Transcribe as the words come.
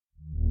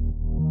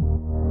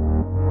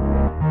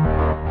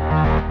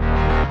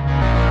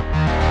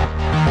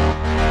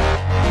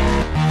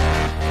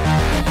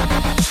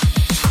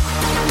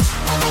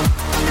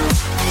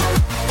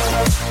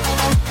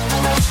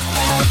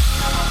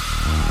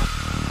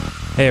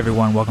Hey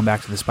everyone, welcome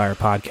back to the Spire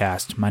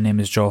Podcast. My name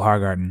is Joel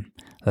Hargarden.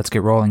 Let's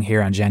get rolling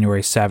here on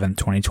January 7th,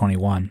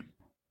 2021.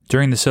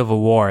 During the Civil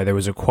War, there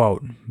was a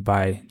quote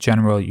by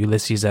General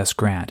Ulysses S.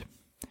 Grant.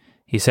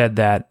 He said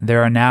that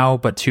there are now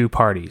but two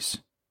parties,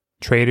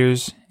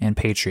 traitors and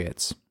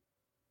patriots.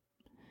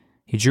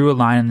 He drew a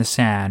line in the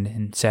sand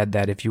and said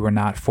that if you were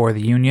not for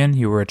the Union,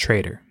 you were a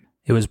traitor.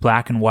 It was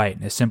black and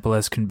white, as simple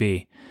as can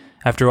be.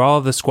 After all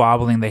of the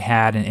squabbling they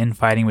had and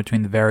infighting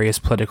between the various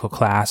political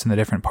class and the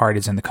different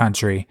parties in the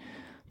country,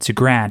 to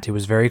Grant, it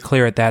was very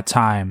clear at that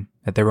time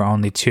that there were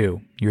only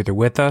two. You're either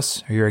with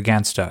us or you're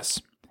against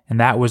us. And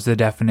that was the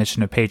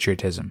definition of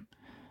patriotism.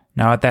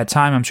 Now, at that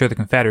time, I'm sure the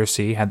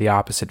Confederacy had the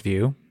opposite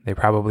view. They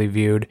probably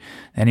viewed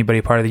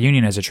anybody part of the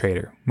Union as a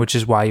traitor, which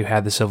is why you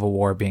had the Civil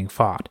War being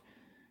fought.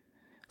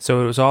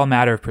 So it was all a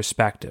matter of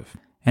perspective.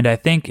 And I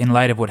think in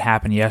light of what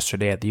happened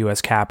yesterday at the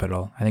U.S.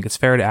 Capitol, I think it's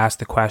fair to ask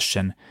the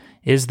question,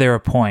 is there a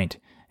point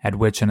at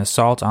which an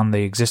assault on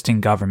the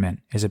existing government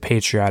is a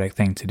patriotic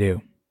thing to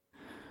do?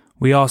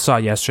 We all saw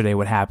yesterday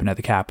what happened at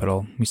the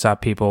Capitol. We saw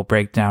people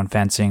break down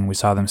fencing. We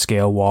saw them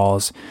scale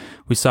walls.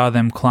 We saw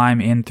them climb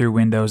in through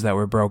windows that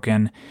were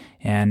broken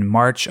and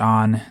march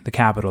on the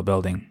Capitol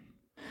building.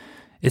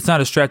 It's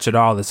not a stretch at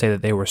all to say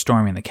that they were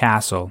storming the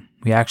castle.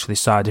 We actually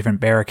saw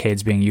different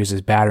barricades being used as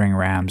battering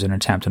rams in an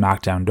attempt to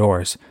knock down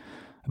doors.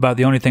 About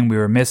the only thing we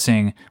were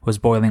missing was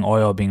boiling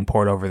oil being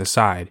poured over the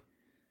side.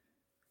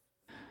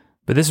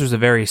 But this was a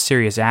very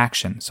serious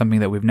action, something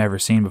that we've never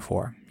seen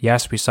before.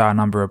 Yes, we saw a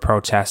number of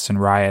protests and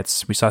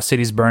riots. We saw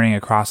cities burning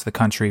across the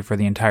country for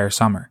the entire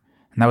summer.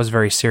 And that was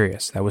very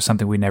serious. That was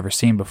something we'd never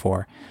seen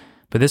before.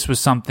 But this was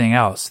something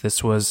else.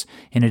 This was,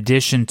 in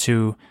addition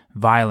to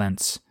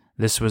violence,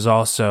 this was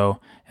also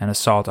an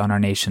assault on our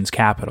nation's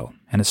capital,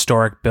 an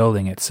historic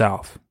building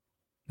itself,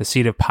 the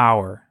seat of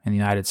power in the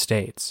United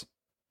States.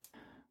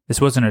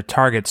 This wasn't a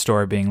Target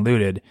store being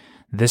looted.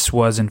 This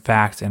was, in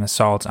fact, an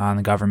assault on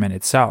the government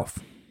itself.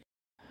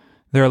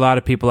 There are a lot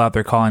of people out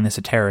there calling this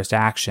a terrorist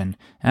action,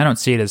 and I don't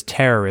see it as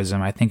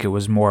terrorism. I think it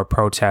was more a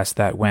protest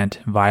that went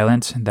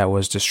violent, that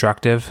was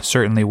destructive,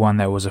 certainly one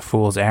that was a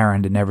fool's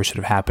errand and never should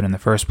have happened in the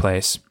first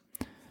place.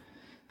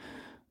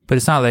 But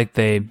it's not like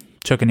they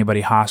took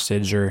anybody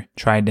hostage or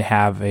tried to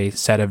have a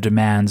set of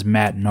demands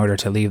met in order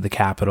to leave the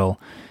Capitol.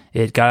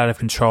 It got out of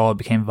control, it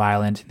became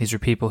violent. These were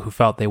people who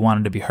felt they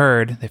wanted to be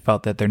heard, they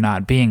felt that they're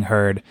not being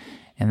heard,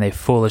 and they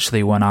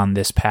foolishly went on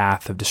this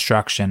path of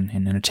destruction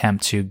in an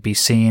attempt to be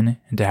seen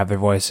and to have their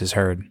voices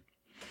heard.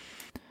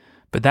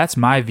 But that's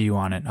my view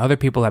on it. Other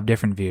people have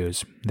different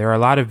views. There are a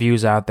lot of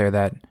views out there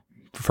that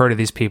refer to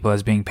these people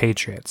as being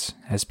patriots,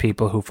 as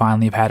people who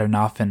finally have had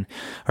enough and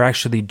are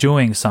actually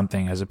doing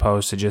something as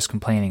opposed to just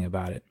complaining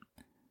about it.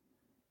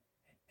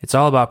 It's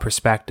all about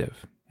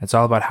perspective. It's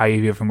all about how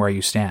you view it from where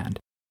you stand.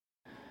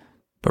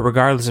 But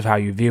regardless of how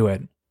you view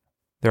it,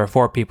 there are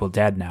 4 people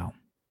dead now.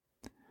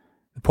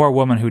 The poor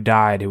woman who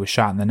died, who was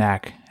shot in the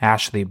neck,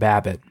 Ashley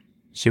Babbitt.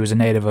 She was a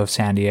native of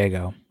San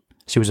Diego.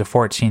 She was a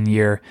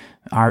 14-year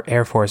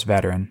Air Force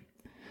veteran.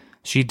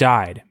 She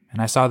died,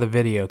 and I saw the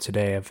video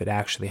today of it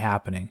actually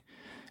happening.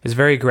 It's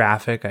very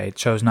graphic. I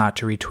chose not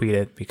to retweet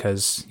it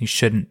because you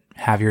shouldn't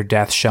have your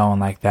death shown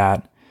like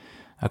that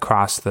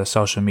across the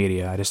social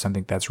media. I just don't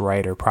think that's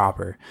right or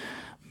proper.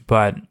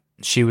 But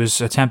she was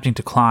attempting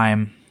to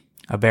climb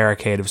a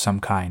barricade of some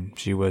kind.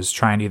 She was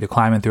trying to either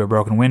climb in through a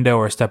broken window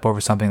or step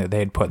over something that they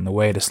had put in the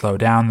way to slow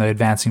down the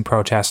advancing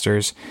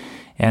protesters.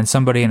 And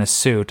somebody in a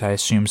suit, I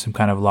assume some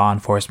kind of law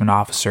enforcement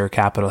officer,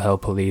 Capitol Hill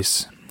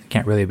Police,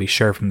 can't really be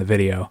sure from the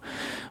video,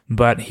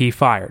 but he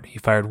fired. He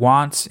fired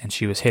once, and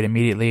she was hit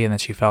immediately, and then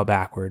she fell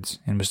backwards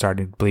and was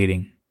started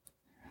bleeding.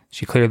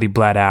 She clearly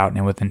bled out,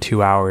 and within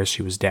 2 hours,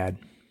 she was dead.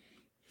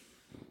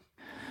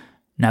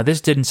 Now,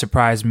 this didn't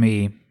surprise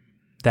me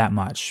that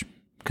much,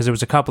 because it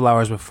was a couple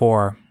hours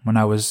before, when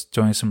I was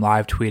doing some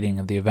live tweeting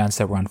of the events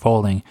that were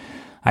unfolding,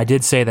 I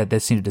did say that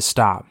this needed to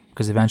stop,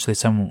 because eventually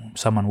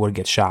someone would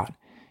get shot.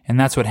 And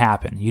that's what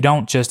happened. You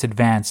don't just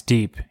advance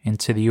deep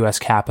into the U.S.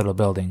 Capitol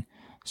building,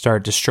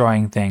 start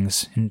destroying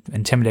things,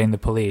 intimidating the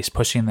police,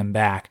 pushing them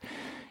back,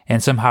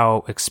 and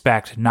somehow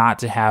expect not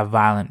to have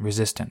violent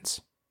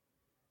resistance.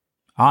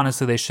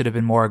 Honestly, they should have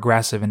been more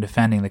aggressive in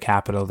defending the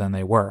Capitol than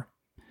they were,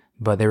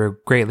 but they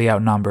were greatly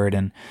outnumbered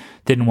and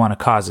didn't want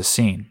to cause a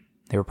scene.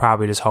 They were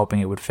probably just hoping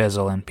it would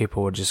fizzle and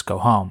people would just go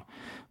home.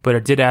 But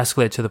it did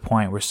escalate to the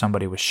point where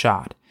somebody was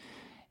shot.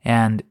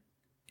 And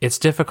it's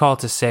difficult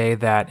to say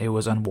that it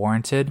was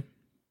unwarranted.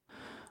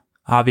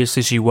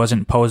 Obviously, she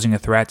wasn't posing a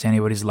threat to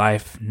anybody's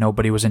life.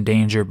 Nobody was in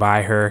danger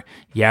by her.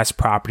 Yes,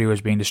 property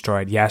was being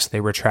destroyed. Yes, they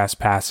were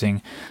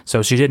trespassing.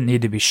 So she didn't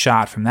need to be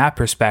shot from that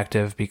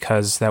perspective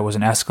because that was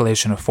an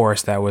escalation of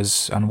force that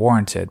was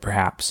unwarranted,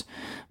 perhaps.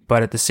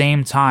 But at the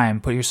same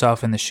time, put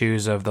yourself in the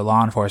shoes of the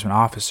law enforcement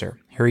officer.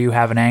 Here you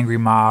have an angry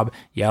mob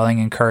yelling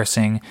and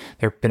cursing.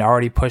 They've been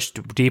already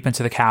pushed deep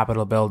into the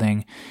Capitol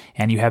building,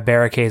 and you have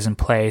barricades in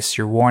place.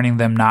 You're warning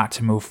them not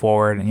to move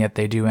forward, and yet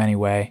they do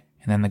anyway,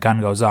 and then the gun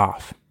goes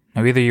off.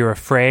 Now, either you're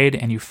afraid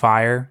and you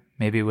fire,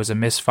 maybe it was a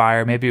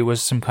misfire, maybe it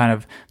was some kind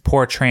of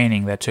poor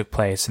training that took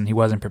place and he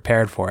wasn't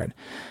prepared for it,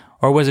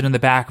 Or was it in the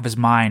back of his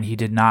mind he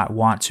did not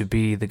want to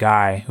be the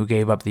guy who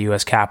gave up the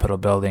U.S. Capitol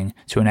building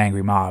to an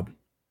angry mob?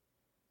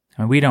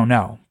 I mean, we don't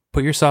know.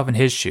 Put yourself in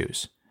his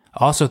shoes.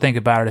 Also think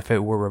about it if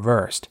it were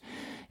reversed.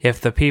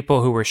 If the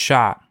people who were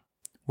shot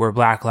were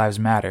Black Lives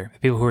Matter, the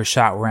people who were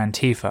shot were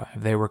Antifa,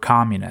 if they were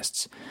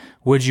communists,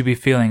 would you be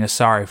feeling as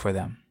sorry for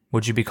them?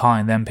 Would you be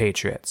calling them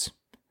patriots?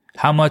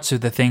 How much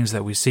of the things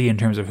that we see in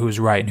terms of who's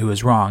right and who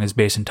is wrong is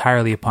based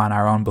entirely upon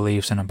our own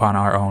beliefs and upon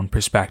our own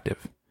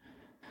perspective?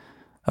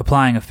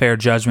 Applying a fair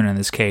judgment in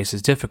this case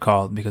is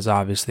difficult because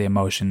obviously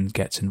emotion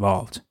gets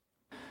involved.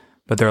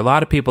 But there are a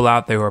lot of people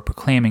out there who are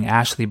proclaiming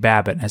Ashley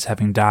Babbitt as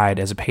having died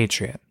as a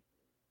patriot,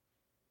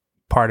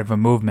 part of a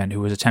movement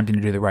who was attempting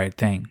to do the right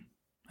thing,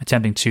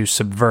 attempting to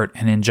subvert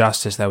an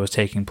injustice that was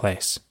taking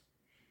place.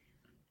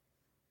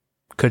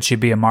 Could she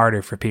be a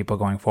martyr for people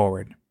going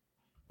forward?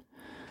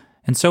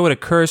 And so it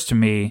occurs to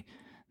me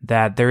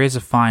that there is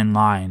a fine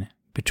line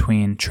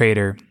between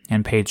traitor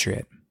and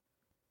patriot.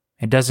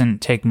 It doesn't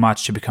take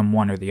much to become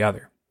one or the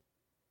other.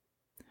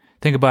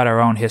 Think about our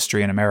own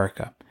history in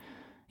America.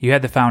 You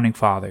had the Founding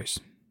Fathers.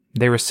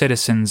 They were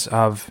citizens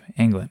of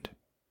England.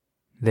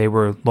 They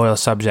were loyal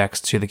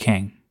subjects to the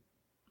king.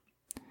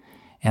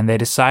 And they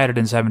decided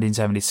in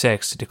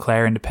 1776 to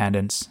declare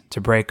independence,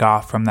 to break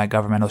off from that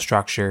governmental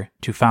structure,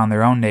 to found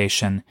their own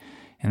nation,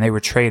 and they were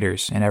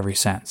traitors in every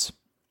sense.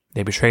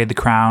 They betrayed the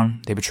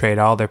crown, they betrayed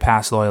all their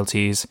past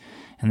loyalties,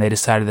 and they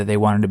decided that they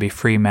wanted to be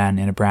free men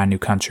in a brand new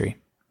country.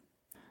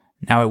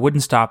 Now, it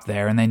wouldn't stop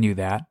there, and they knew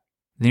that.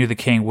 They knew the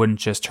king wouldn't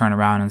just turn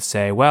around and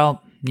say,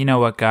 well, you know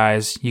what,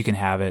 guys, you can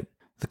have it.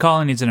 The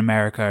colonies in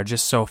America are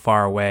just so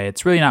far away,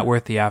 it's really not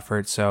worth the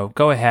effort, so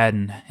go ahead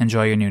and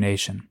enjoy your new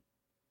nation.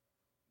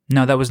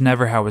 No, that was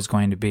never how it was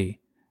going to be.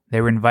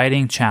 They were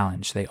inviting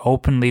challenge. They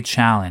openly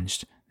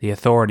challenged the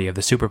authority of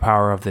the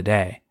superpower of the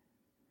day.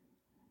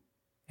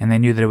 And they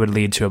knew that it would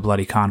lead to a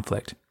bloody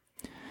conflict.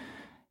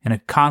 And a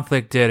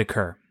conflict did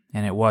occur,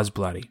 and it was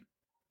bloody.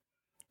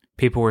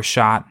 People were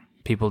shot.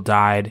 People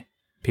died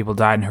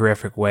in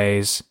horrific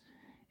ways,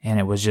 and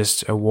it was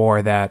just a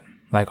war that,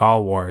 like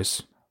all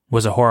wars,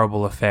 was a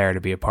horrible affair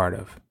to be a part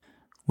of.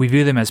 We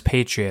view them as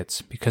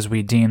patriots because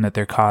we deem that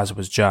their cause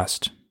was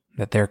just,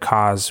 that their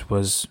cause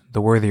was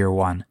the worthier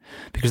one,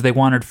 because they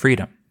wanted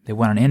freedom. They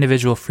wanted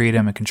individual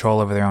freedom and control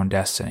over their own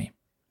destiny,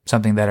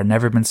 something that had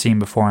never been seen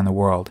before in the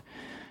world.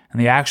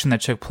 And the action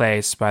that took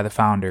place by the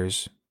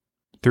founders,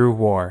 through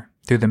war,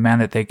 through the men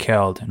that they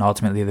killed, and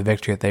ultimately the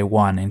victory that they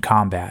won in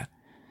combat,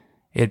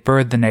 it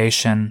birthed the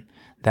nation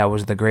that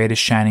was the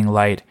greatest shining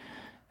light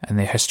in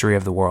the history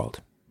of the world.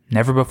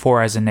 Never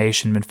before has a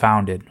nation been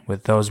founded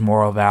with those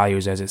moral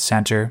values as its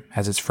center,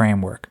 as its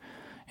framework,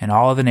 and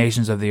all of the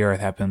nations of the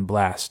earth have been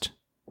blessed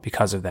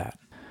because of that.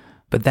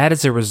 But that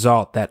is a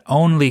result that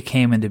only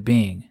came into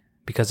being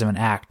because of an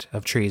act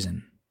of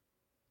treason.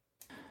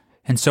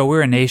 And so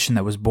we're a nation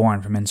that was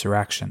born from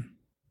insurrection.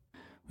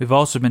 We've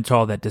also been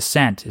told that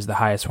dissent is the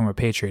highest form of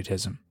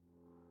patriotism.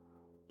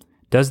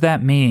 Does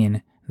that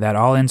mean that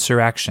all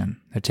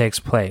insurrection that takes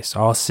place,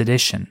 all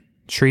sedition,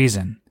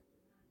 treason,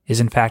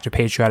 is in fact a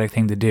patriotic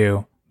thing to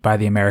do by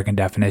the American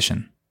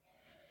definition?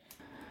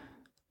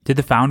 Did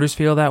the founders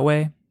feel that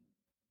way?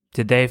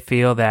 Did they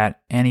feel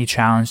that any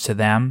challenge to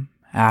them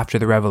after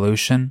the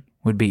revolution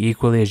would be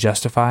equally as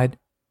justified?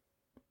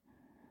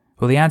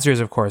 Well, the answer is,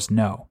 of course,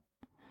 no.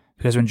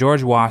 Because when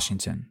George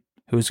Washington,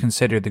 who is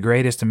considered the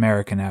greatest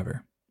American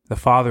ever, the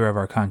father of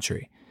our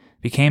country,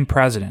 became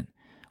president,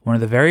 one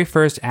of the very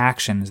first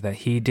actions that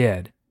he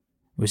did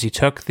was he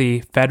took the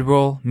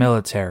federal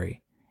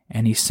military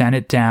and he sent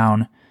it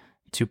down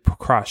to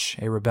crush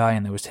a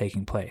rebellion that was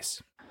taking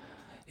place.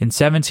 In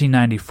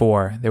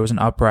 1794, there was an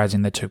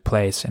uprising that took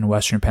place in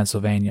western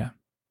Pennsylvania.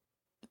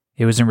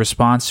 It was in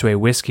response to a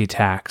whiskey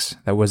tax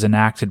that was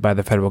enacted by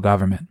the federal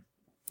government.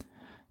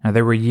 Now,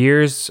 there were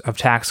years of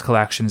tax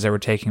collections that were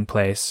taking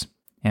place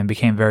and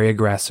became very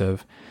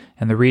aggressive,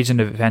 and the region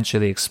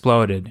eventually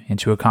exploded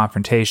into a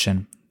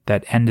confrontation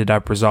that ended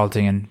up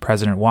resulting in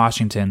President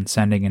Washington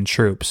sending in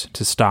troops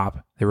to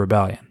stop the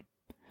rebellion,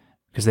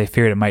 because they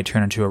feared it might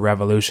turn into a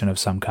revolution of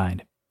some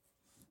kind.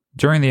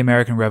 During the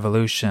American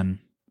Revolution,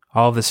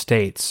 all of the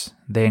states,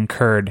 they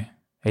incurred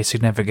a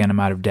significant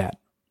amount of debt.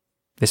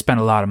 They spent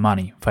a lot of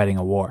money fighting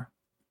a war.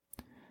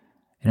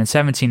 And in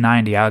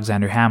 1790,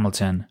 Alexander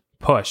Hamilton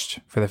pushed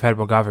for the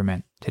federal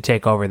government to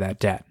take over that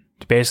debt,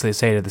 to basically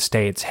say to the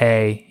states,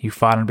 hey, you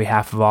fought on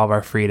behalf of all of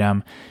our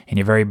freedom, and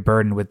you're very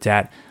burdened with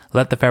debt,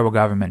 let the federal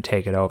government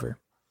take it over.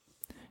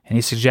 And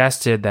he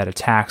suggested that a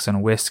tax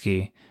on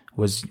whiskey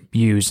was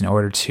used in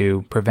order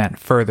to prevent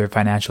further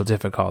financial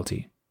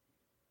difficulty.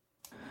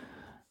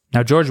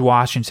 Now, George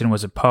Washington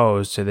was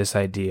opposed to this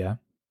idea.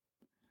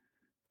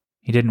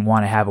 He didn't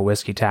want to have a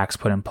whiskey tax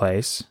put in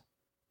place.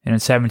 And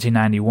in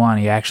 1791,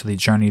 he actually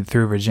journeyed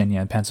through Virginia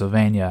and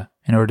Pennsylvania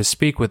in order to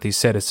speak with these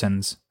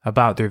citizens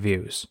about their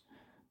views.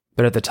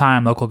 But at the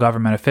time, local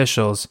government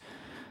officials,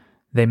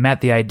 they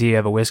met the idea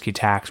of a whiskey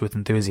tax with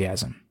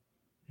enthusiasm.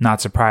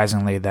 Not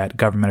surprisingly that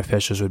government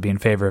officials would be in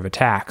favor of a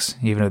tax,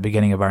 even at the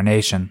beginning of our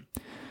nation.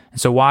 And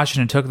so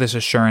Washington took this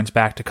assurance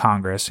back to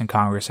Congress, and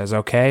Congress says,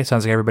 okay,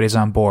 sounds like everybody's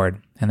on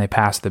board, and they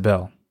passed the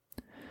bill.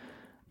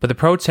 But the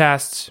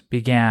protests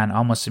began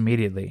almost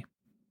immediately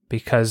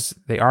because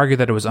they argued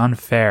that it was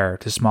unfair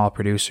to small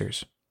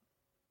producers.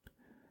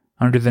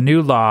 Under the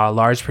new law,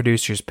 large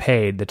producers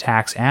paid the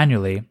tax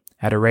annually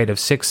at a rate of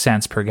 6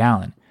 cents per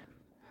gallon.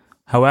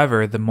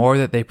 However, the more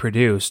that they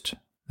produced,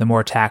 the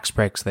more tax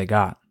breaks they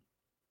got.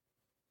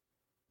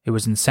 It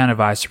was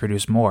incentivized to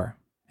produce more.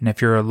 And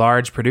if you're a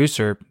large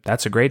producer,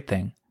 that's a great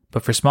thing.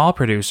 But for small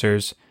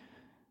producers,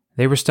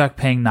 they were stuck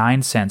paying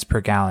 9 cents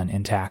per gallon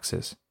in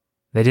taxes.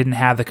 They didn't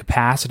have the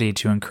capacity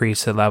to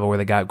increase the level where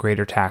they got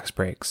greater tax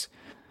breaks.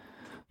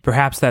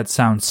 Perhaps that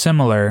sounds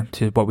similar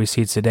to what we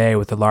see today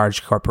with the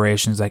large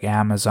corporations like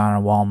Amazon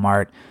and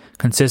Walmart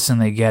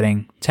consistently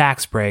getting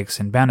tax breaks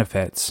and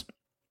benefits,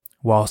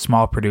 while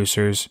small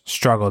producers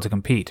struggle to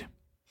compete.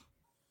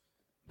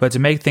 But to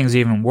make things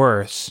even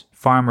worse,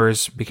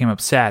 farmers became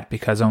upset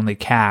because only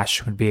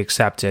cash would be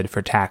accepted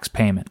for tax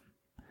payment.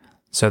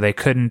 So they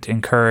couldn't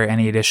incur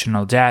any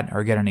additional debt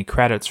or get any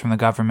credits from the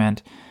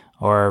government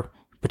or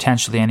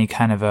potentially any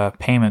kind of a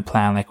payment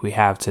plan like we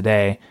have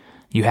today.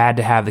 You had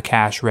to have the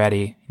cash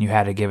ready, and you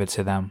had to give it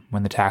to them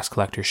when the tax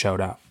collector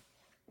showed up.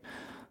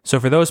 So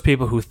for those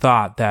people who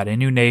thought that a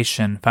new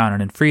nation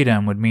founded in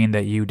freedom would mean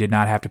that you did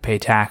not have to pay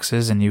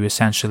taxes and you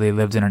essentially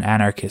lived in an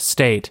anarchist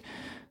state,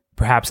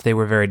 perhaps they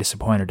were very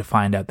disappointed to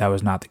find out that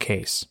was not the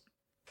case.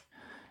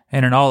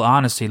 And in all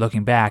honesty,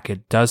 looking back,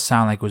 it does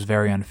sound like it was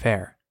very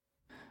unfair.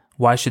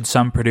 Why should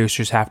some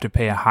producers have to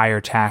pay a higher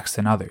tax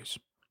than others?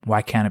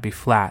 Why can't it be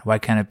flat? Why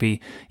can't it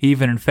be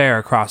even and fair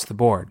across the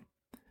board?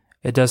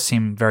 It does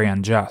seem very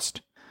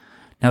unjust.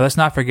 Now let's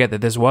not forget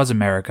that this was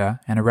America,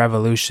 and a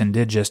revolution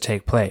did just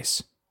take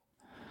place.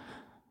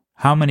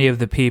 How many of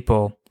the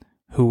people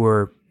who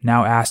were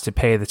now asked to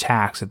pay the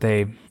tax that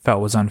they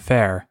felt was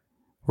unfair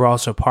were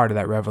also part of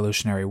that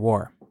Revolutionary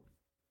War,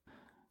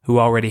 who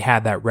already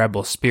had that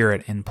rebel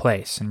spirit in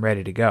place and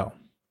ready to go?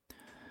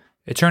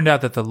 It turned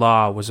out that the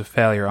law was a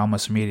failure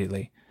almost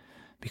immediately,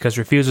 because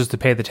refusals to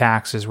pay the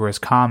taxes were as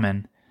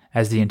common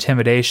as the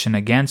intimidation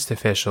against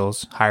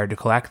officials hired to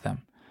collect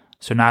them.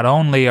 So not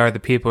only are the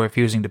people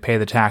refusing to pay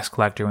the tax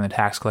collector when the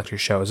tax collector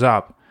shows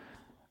up,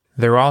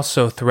 they're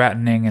also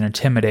threatening and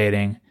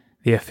intimidating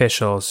the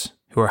officials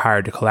who are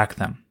hired to collect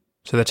them.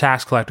 So the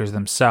tax collectors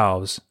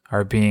themselves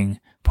are being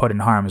put in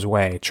harm's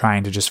way,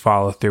 trying to just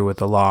follow through with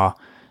the law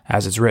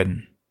as it's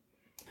written.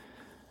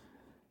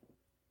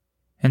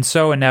 And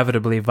so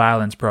inevitably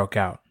violence broke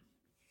out.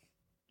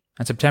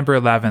 On September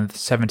 11th,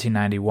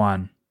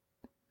 1791,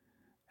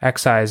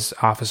 excise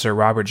officer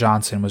Robert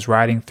Johnson was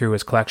riding through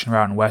his collection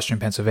route in western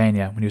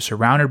Pennsylvania when he was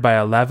surrounded by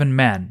 11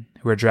 men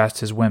who were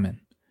dressed as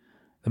women.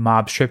 The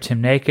mob stripped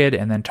him naked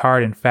and then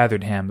tarred and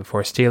feathered him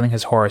before stealing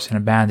his horse and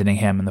abandoning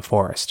him in the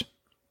forest.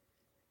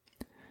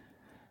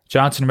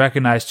 Johnson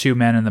recognized 2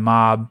 men in the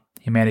mob.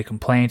 He made a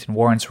complaint and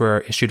warrants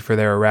were issued for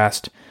their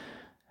arrest.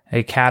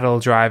 A cattle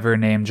driver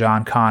named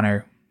John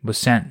Connor was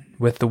sent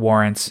with the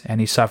warrants, and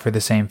he suffered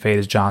the same fate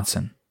as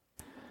Johnson.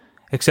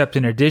 Except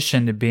in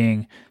addition to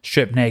being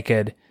stripped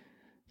naked,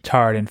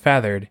 tarred, and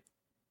feathered,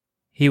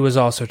 he was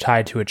also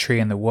tied to a tree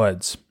in the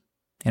woods,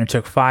 and it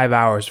took 5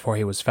 hours before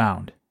he was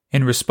found.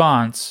 In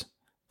response,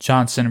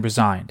 Johnson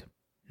resigned,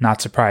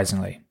 not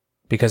surprisingly,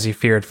 because he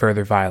feared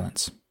further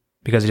violence,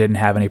 because he didn't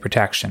have any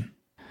protection.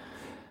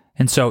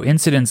 And so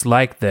incidents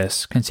like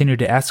this continued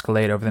to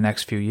escalate over the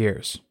next few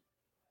years.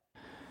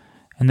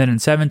 And then in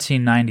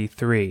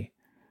 1793,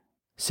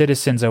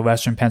 citizens of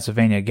western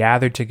Pennsylvania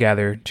gathered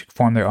together to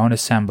form their own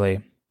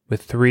assembly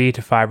with 3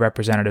 to 5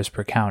 representatives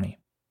per county.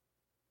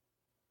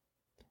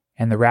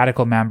 And the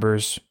radical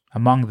members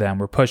among them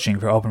were pushing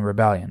for open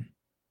rebellion.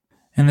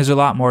 And there's a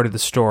lot more to the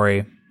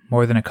story.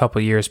 More than a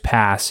couple years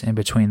pass in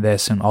between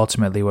this and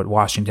ultimately what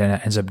Washington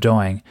ends up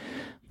doing.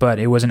 But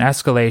it was an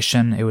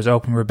escalation, it was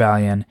open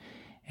rebellion,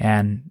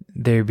 and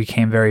they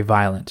became very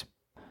violent.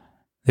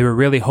 They were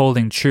really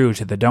holding true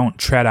to the "don't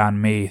tread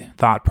on me"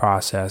 thought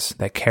process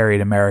that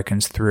carried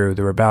Americans through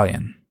the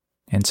rebellion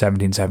in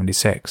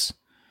 1776.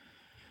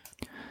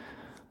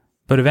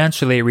 But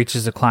eventually it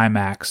reaches a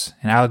climax,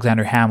 and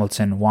Alexander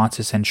Hamilton wants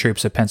to send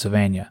troops to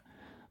Pennsylvania,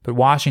 but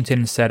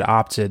Washington instead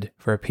opted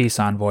for a peace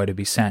envoy to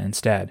be sent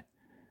instead.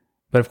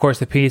 But of course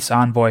the peace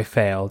envoy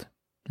failed,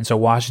 and so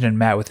Washington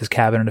met with his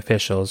cabinet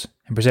officials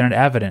and presented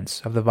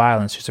evidence of the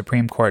violence to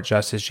Supreme Court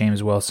Justice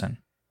James Wilson,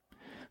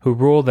 who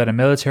ruled that a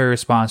military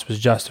response was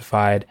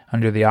justified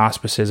under the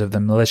auspices of the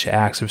Militia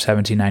Acts of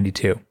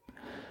 1792.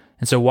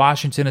 And so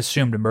Washington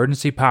assumed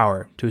emergency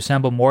power to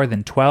assemble more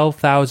than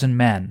 12,000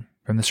 men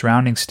from the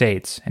surrounding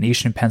states and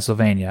eastern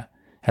Pennsylvania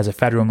as a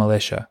federal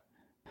militia.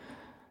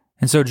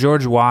 And so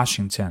George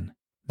Washington,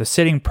 the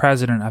sitting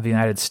president of the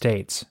United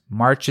States,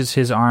 marches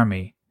his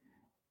army,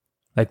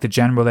 like the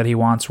general that he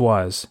once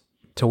was,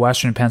 to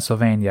western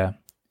Pennsylvania,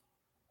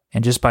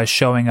 and just by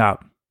showing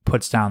up,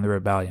 puts down the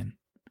rebellion.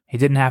 He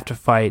didn't have to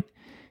fight.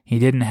 He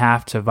didn't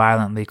have to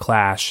violently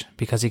clash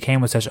because he came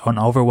with such an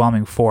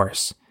overwhelming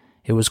force.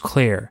 It was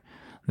clear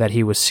that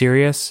he was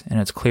serious, and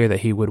it's clear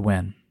that he would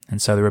win.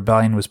 And so the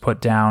rebellion was put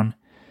down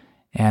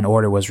and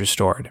order was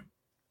restored.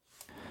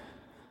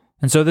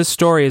 And so this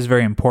story is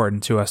very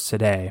important to us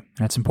today,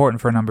 and it's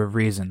important for a number of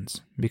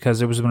reasons,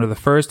 because it was one of the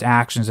first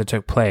actions that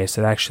took place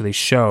that actually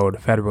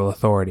showed federal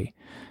authority.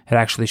 It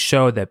actually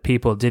showed that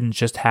people didn't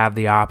just have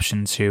the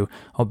option to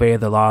obey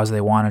the laws they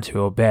wanted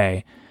to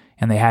obey,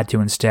 and they had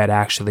to instead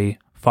actually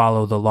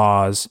follow the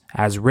laws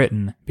as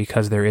written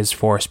because there is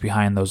force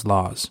behind those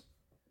laws.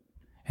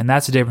 And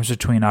that's the difference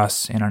between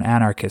us and an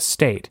anarchist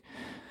state.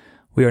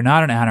 We are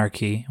not an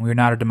anarchy, and we are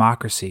not a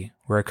democracy.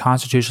 We're a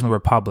constitutional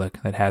republic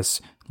that has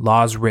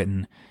laws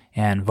written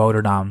and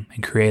voted on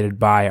and created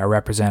by our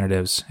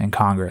representatives in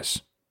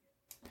Congress.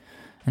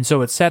 And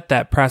so it set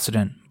that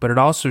precedent, but it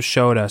also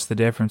showed us the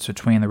difference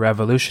between the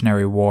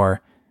Revolutionary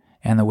War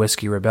and the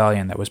Whiskey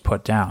Rebellion that was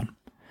put down.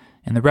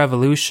 In the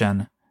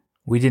Revolution,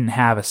 we didn't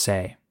have a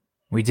say.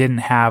 We didn't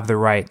have the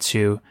right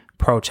to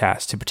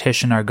protest, to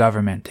petition our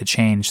government to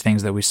change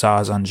things that we saw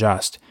as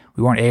unjust.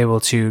 We weren't able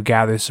to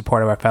gather the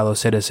support of our fellow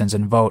citizens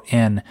and vote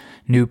in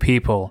new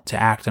people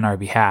to act on our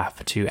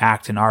behalf, to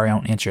act in our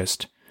own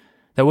interest.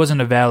 That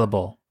wasn't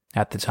available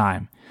at the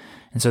time.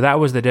 And so that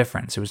was the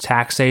difference. It was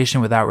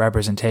taxation without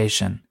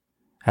representation,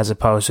 as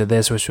opposed to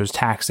this, which was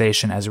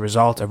taxation as a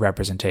result of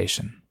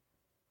representation.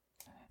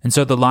 And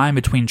so the line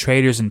between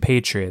traitors and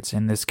patriots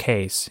in this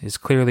case is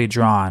clearly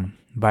drawn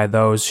by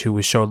those who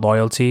would show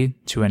loyalty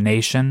to a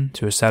nation,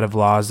 to a set of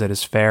laws that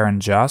is fair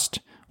and just,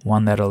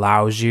 one that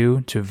allows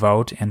you to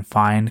vote and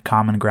find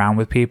common ground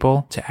with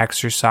people, to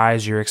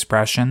exercise your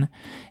expression,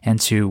 and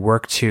to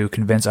work to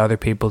convince other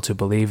people to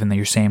believe in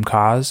your same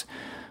cause,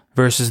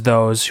 versus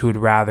those who would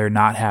rather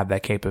not have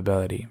that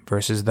capability,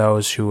 versus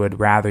those who would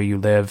rather you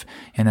live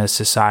in a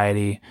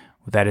society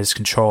that is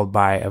controlled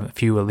by a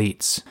few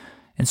elites.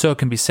 And so it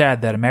can be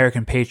said that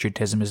American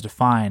patriotism is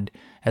defined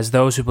as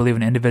those who believe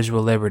in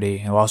individual liberty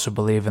and who also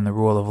believe in the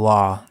rule of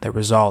law that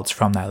results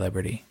from that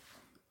liberty.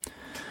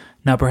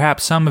 Now,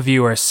 perhaps some of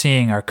you are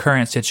seeing our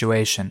current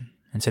situation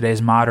in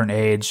today's modern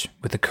age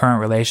with the current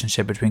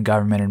relationship between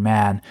government and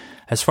man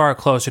as far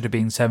closer to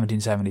being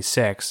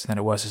 1776 than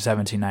it was to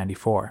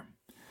 1794.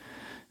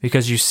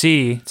 Because you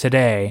see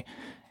today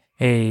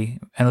an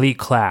elite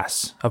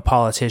class of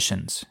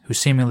politicians who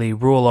seemingly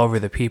rule over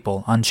the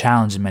people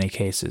unchallenged in many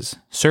cases.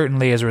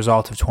 Certainly as a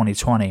result of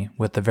 2020,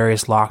 with the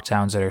various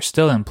lockdowns that are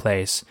still in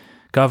place,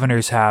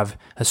 governors have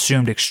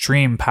assumed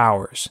extreme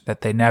powers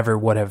that they never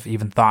would have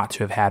even thought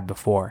to have had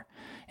before.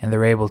 And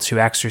they're able to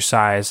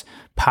exercise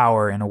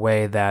power in a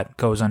way that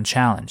goes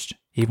unchallenged,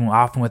 even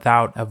often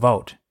without a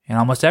vote. In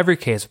almost every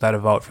case, without a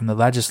vote from the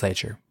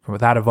legislature, or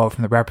without a vote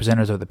from the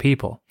representatives of the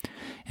people.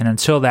 And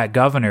until that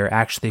governor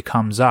actually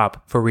comes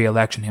up for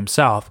re-election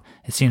himself,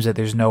 it seems that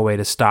there's no way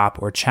to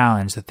stop or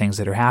challenge the things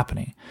that are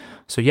happening.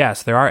 So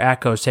yes, there are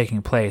echoes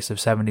taking place of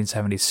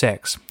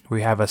 1776, where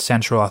you have a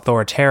central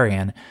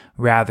authoritarian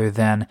rather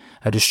than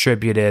a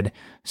distributed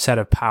set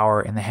of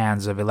power in the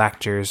hands of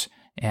electors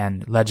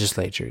and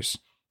legislatures.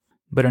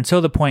 But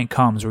until the point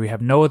comes where we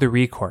have no other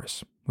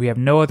recourse, we have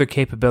no other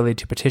capability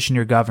to petition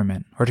your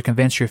government or to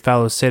convince your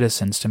fellow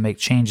citizens to make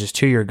changes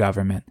to your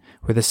government,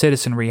 where the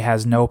citizenry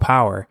has no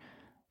power,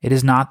 it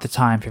is not the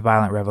time for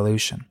violent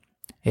revolution.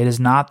 It is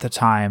not the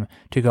time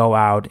to go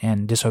out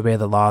and disobey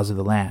the laws of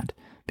the land,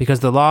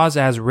 because the laws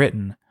as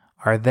written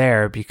are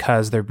there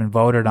because they've been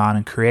voted on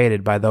and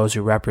created by those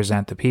who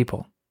represent the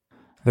people.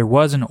 There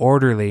was an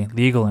orderly,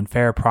 legal, and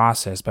fair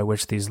process by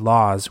which these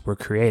laws were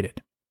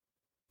created.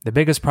 The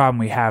biggest problem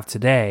we have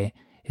today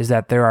is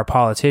that there are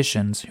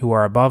politicians who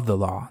are above the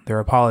law. There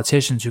are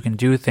politicians who can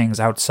do things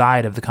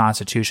outside of the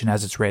Constitution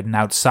as it's written,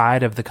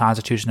 outside of the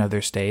Constitution of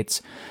their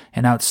states,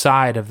 and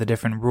outside of the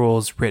different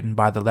rules written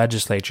by the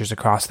legislatures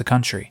across the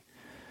country.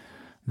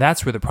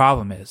 That's where the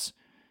problem is.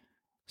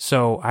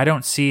 So I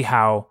don't see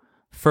how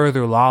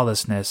further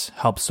lawlessness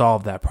helps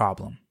solve that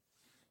problem.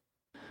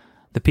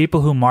 The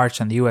people who marched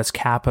on the U.S.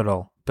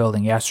 Capitol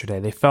building yesterday,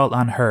 they felt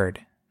unheard.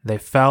 They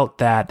felt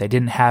that they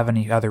didn't have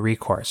any other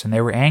recourse, and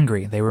they were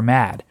angry, they were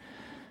mad.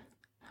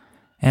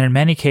 And in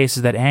many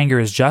cases, that anger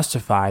is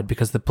justified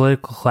because the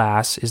political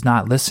class is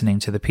not listening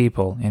to the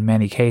people in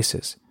many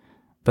cases.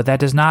 But that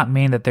does not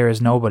mean that there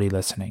is nobody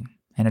listening.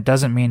 And it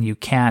doesn't mean you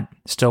can't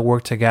still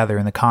work together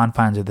in the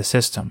confines of the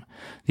system,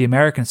 the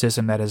American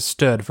system that has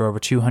stood for over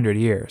 200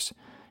 years,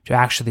 to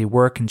actually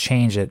work and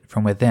change it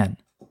from within.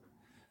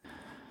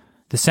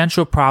 The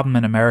central problem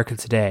in America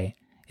today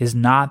is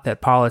not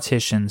that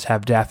politicians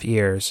have deaf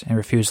ears and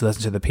refuse to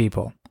listen to the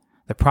people.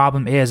 The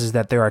problem is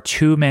that there are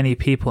too many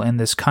people in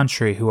this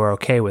country who are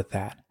okay with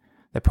that.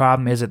 The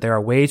problem is that there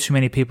are way too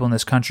many people in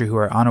this country who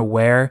are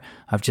unaware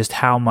of just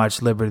how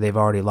much liberty they've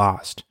already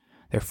lost.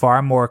 They're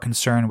far more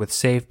concerned with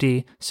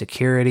safety,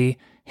 security,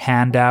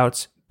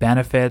 handouts,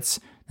 benefits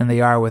than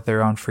they are with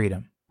their own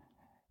freedom.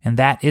 And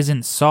that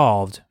isn't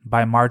solved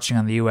by marching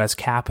on the U.S.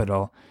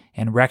 Capitol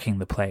and wrecking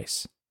the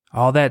place.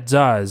 All that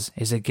does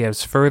is it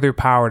gives further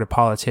power to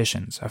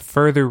politicians, a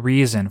further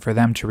reason for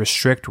them to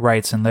restrict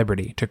rights and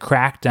liberty, to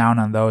crack down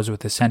on those with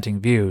dissenting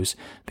views,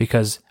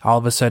 because all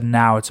of a sudden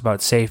now it's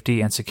about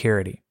safety and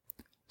security.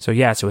 So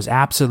yes, it was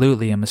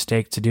absolutely a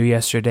mistake to do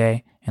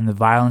yesterday, and the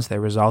violence that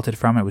resulted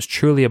from it was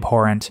truly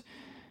abhorrent,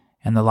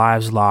 and the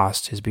lives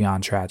lost is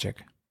beyond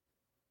tragic.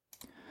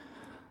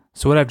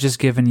 So what I've just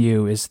given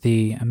you is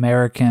the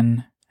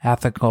American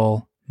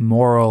ethical,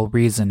 moral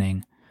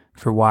reasoning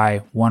for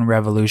why one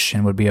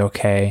revolution would be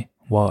okay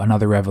while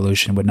another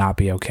revolution would not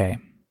be okay.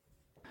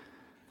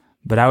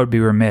 But I would be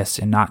remiss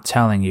in not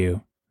telling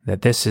you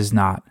that this is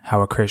not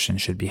how a Christian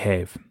should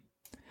behave.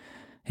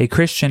 A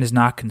Christian is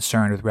not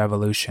concerned with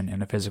revolution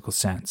in a physical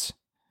sense.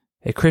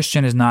 A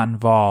Christian is not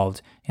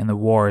involved in the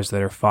wars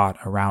that are fought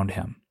around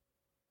him.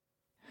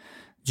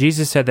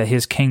 Jesus said that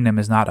his kingdom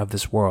is not of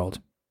this world,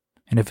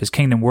 and if his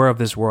kingdom were of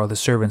this world, his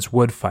servants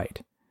would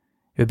fight.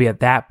 It would be at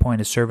that point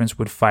his servants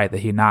would fight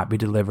that he not be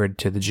delivered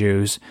to the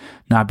Jews,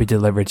 not be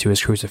delivered to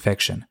his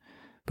crucifixion.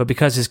 But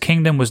because his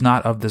kingdom was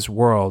not of this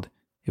world,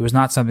 it was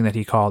not something that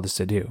he called us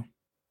to do.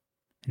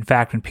 In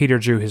fact, when Peter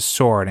drew his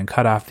sword and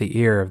cut off the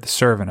ear of the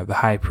servant of the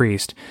high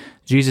priest,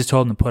 Jesus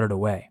told him to put it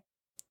away.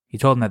 He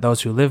told him that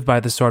those who live by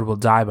the sword will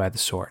die by the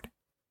sword.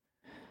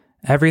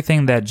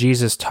 Everything that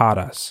Jesus taught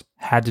us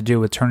had to do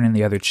with turning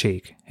the other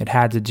cheek. It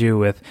had to do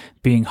with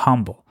being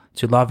humble,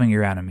 to loving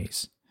your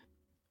enemies,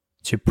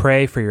 to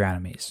pray for your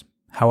enemies.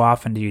 How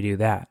often do you do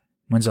that?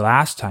 When's the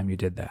last time you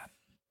did that?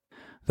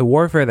 The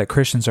warfare that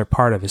Christians are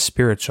part of is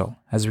spiritual,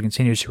 as we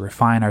continue to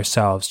refine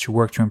ourselves, to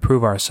work to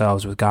improve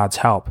ourselves with God's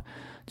help,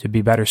 to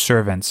be better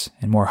servants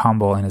and more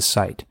humble in His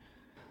sight.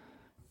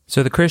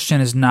 So the Christian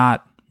is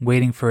not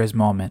waiting for his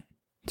moment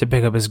to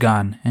pick up his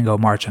gun and go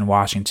march on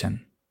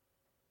Washington,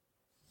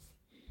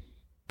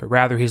 but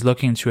rather he's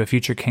looking to a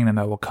future kingdom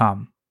that will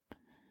come.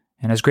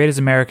 And as great as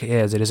America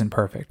is, it isn't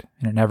perfect,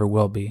 and it never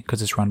will be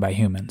because it's run by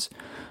humans.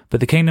 But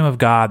the kingdom of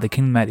God, the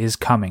kingdom that is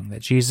coming,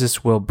 that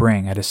Jesus will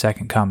bring at His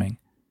second coming,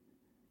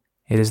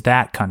 it is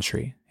that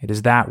country, it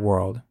is that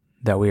world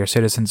that we are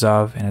citizens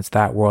of, and it's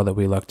that world that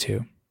we look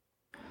to.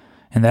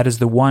 And that is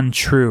the one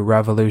true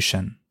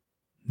revolution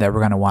that we're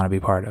going to want to be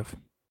part of.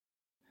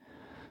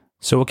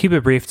 So we'll keep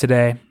it brief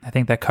today. I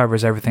think that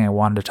covers everything I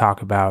wanted to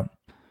talk about.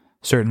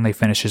 Certainly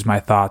finishes my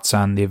thoughts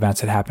on the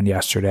events that happened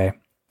yesterday.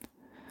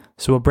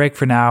 So we'll break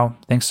for now.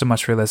 Thanks so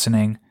much for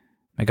listening.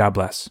 May God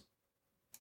bless.